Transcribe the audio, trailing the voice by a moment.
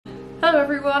Hello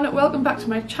everyone, welcome back to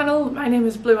my channel. My name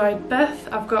is Blue Eyed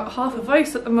Beth. I've got half a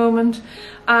voice at the moment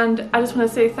and I just want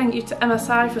to say thank you to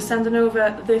MSI for sending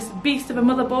over this beast of a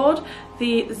motherboard,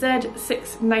 the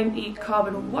Z690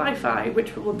 Carbon Wi-Fi,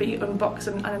 which we will be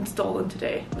unboxing and installing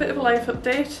today. Bit of a life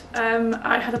update.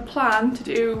 I had a plan to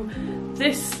do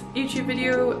this YouTube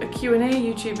video, a Q&A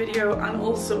YouTube video and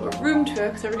also a room tour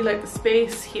because I really like the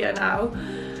space here now.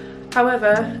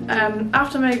 However,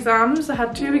 after my exams, I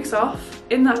had 2 weeks off.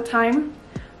 In that time,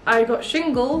 I got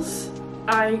shingles,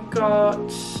 I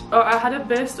had a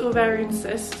burst ovarian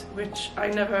cyst, which I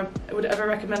never would ever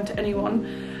recommend to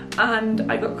anyone, and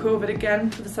I got COVID again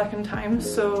for the second time,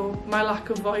 so my lack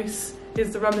of voice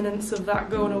is the remnants of that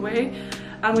going away.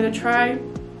 I'm going to try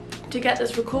to get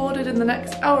this recorded in the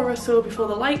next hour or so before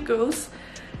the light goes,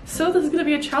 so this is going to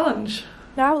be a challenge.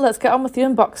 Now let's get on with the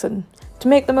unboxing. To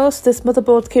make the most of this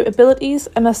motherboard's capabilities,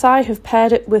 MSI have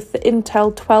paired it with the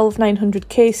Intel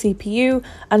 12900K CPU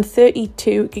and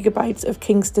 32GB of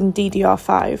Kingston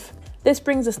DDR5. This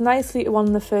brings us nicely to one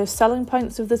of the first selling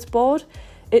points of this board.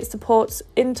 It supports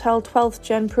Intel 12th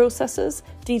gen processors,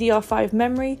 DDR5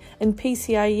 memory and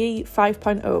PCIe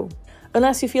 5.0.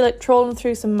 Unless you feel like trolling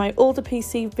through some of my older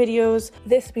PC videos,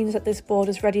 this means that this board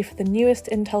is ready for the newest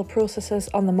Intel processors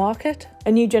on the market,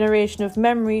 a new generation of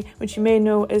memory which you may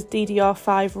know as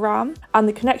DDR5 RAM, and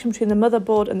the connection between the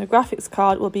motherboard and the graphics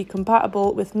card will be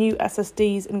compatible with new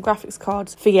SSDs and graphics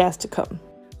cards for years to come.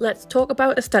 Let's talk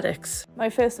about aesthetics. My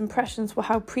first impressions were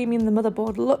how premium the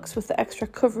motherboard looks with the extra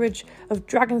coverage of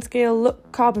dragon scale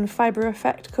look carbon fibre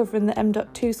effect covering the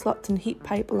M.2 slots and heat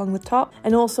pipe along the top,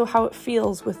 and also how it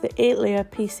feels with the 8-layer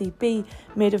PCB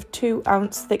made of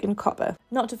 2-ounce thickened copper.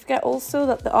 Not to forget also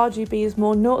that the RGB is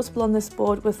more noticeable on this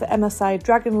board with the MSI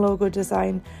Dragon logo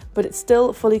design, but it's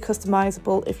still fully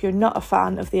customisable if you're not a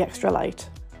fan of the extra light.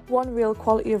 One real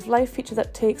quality of life feature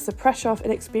that takes the pressure off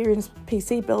inexperienced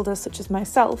PC builders such as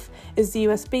myself is the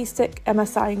USB stick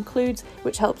MSI includes,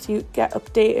 which helps you get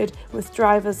updated with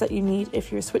drivers that you need if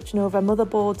you're switching over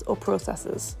motherboards or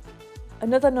processors.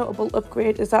 Another notable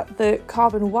upgrade is that the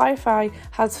Carbon Wi-Fi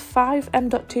has 5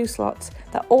 M.2 slots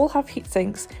that all have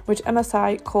heatsinks, which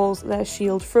MSI calls their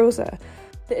Shield Frozr.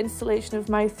 The installation of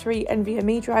my 3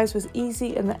 NVMe drives was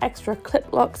easy and the extra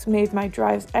clip locks made my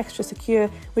drives extra secure,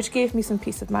 which gave me some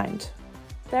peace of mind.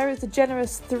 There is a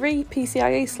generous 3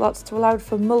 PCIe slots to allow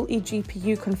for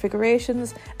multi-GPU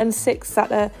configurations and 6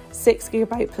 SATA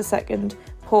 6GB per second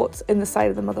ports in the side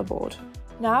of the motherboard.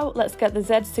 Now let's get the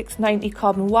Z690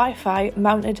 Carbon Wi-Fi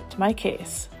mounted to my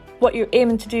case. What you're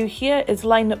aiming to do here is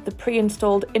line up the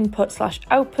pre-installed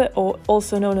input/output, or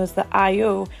also known as the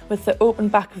I/O, with the open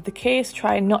back of the case,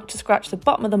 trying not to scratch the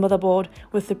bottom of the motherboard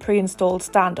with the pre-installed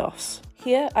standoffs.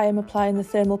 Here I am applying the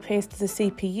thermal paste to the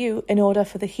CPU in order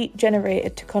for the heat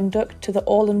generated to conduct to the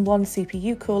all-in-one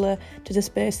CPU cooler to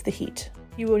disperse the heat.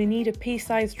 You only need a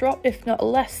pea-sized drop, if not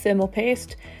less, thermal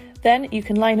paste. Then you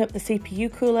can line up the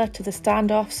CPU cooler to the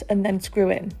standoffs and then screw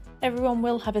in. Everyone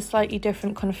will have a slightly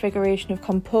different configuration of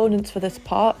components for this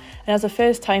part, and as a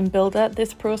first time builder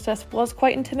this process was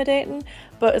quite intimidating,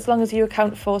 but as long as you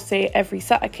account for, say, every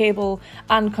SATA cable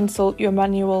and consult your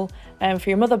manual for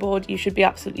your motherboard, you should be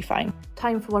absolutely fine.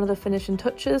 Time for one of the finishing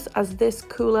touches, as this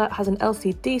cooler has an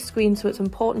LCD screen, so it's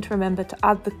important to remember to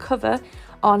add the cover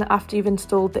on after you've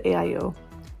installed the AIO.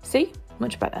 See?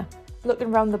 Much better.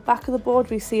 Looking around the back of the board,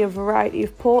 we see a variety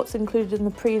of ports included in the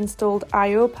pre-installed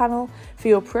I/O panel for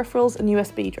your peripherals and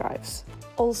USB drives.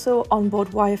 Also, onboard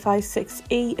Wi-Fi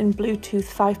 6E and Bluetooth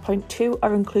 5.2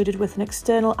 are included with an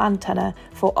external antenna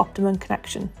for optimum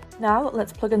connection. Now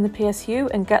let's plug in the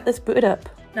PSU and get this booted up.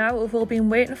 Now we've all been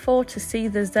waiting for to see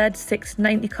the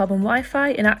Z690 Carbon Wi-Fi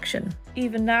in action.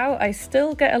 Even now, I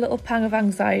still get a little pang of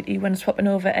anxiety when swapping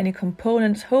over any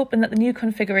components, hoping that the new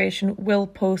configuration will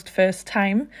post first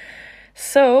time.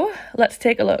 So let's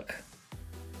take a look.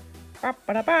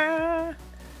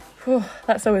 Whew,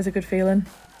 that's always a good feeling.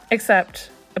 Except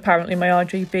apparently my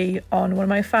RGB on one of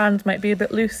my fans might be a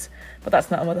bit loose, but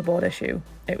that's not a motherboard issue.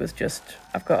 It was just,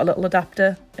 I've got a little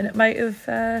adapter and it might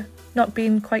have not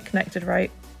been quite connected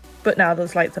right, but now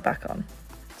those lights are back on.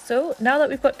 So now that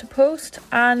we've got to post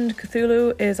and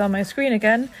Cthulhu is on my screen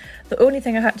again, the only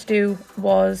thing I had to do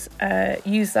was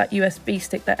use that USB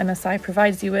stick that MSI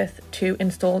provides you with to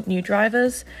install new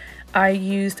drivers. I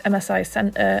used MSI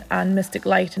Center and Mystic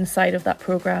Light inside of that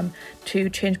program to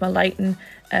change my lighting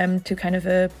to kind of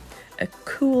a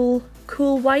cool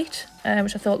white,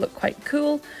 which I thought looked quite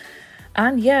cool.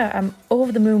 And yeah, I'm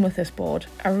over the moon with this board.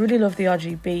 I really love the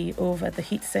RGB over the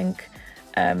heatsink.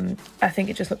 I think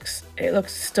it just looks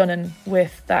stunning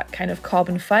with that kind of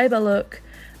carbon fibre look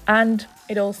and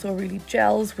it also really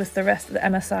gels with the rest of the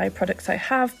MSI products I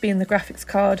have, being the graphics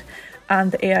card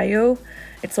and the AIO.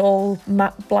 It's all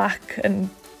matte black and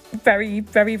very,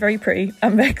 very, very pretty.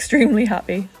 I'm extremely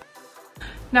happy.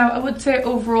 Now, I would say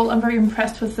overall I'm very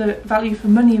impressed with the value for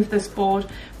money of this board,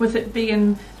 with it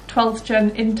being 12th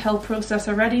gen Intel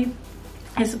processor ready.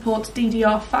 It supports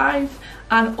DDR5,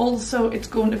 and also it's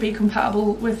going to be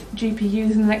compatible with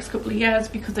GPUs in the next couple of years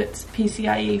because it's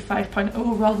PCIe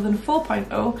 5.0 rather than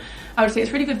 4.0. I would say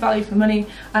it's really good value for money,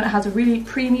 and it has a really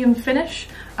premium finish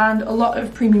and a lot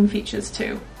of premium features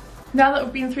too. Now that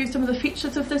we've been through some of the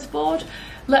features of this board,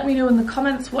 let me know in the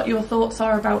comments what your thoughts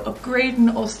are about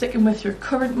upgrading or sticking with your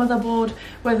current motherboard,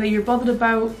 whether you're bothered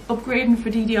about upgrading for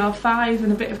DDR5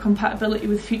 and a bit of compatibility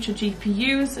with future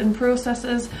GPUs and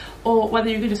processors, or whether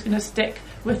you're just going to stick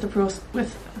with the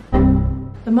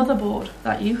motherboard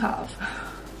that you have.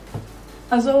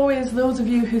 As always, those of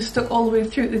you who stuck all the way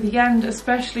through to the end,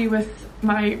 especially with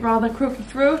my rather croaky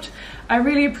throat, I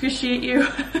really appreciate you.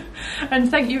 And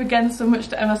thank you again so much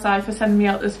to MSI for sending me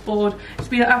out this board. It's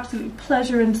been an absolute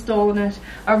pleasure installing it.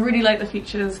 I really like the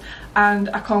features, and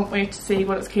I can't wait to see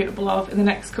what it's capable of in the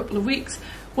next couple of weeks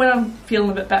when I'm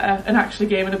feeling a bit better and actually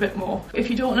gaming a bit more. If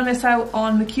you don't want to miss out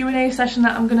on the Q&A session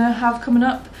that I'm going to have coming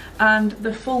up and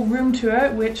the full room tour,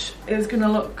 which is going to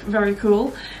look very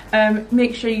cool,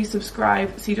 make sure you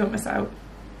subscribe so you don't miss out.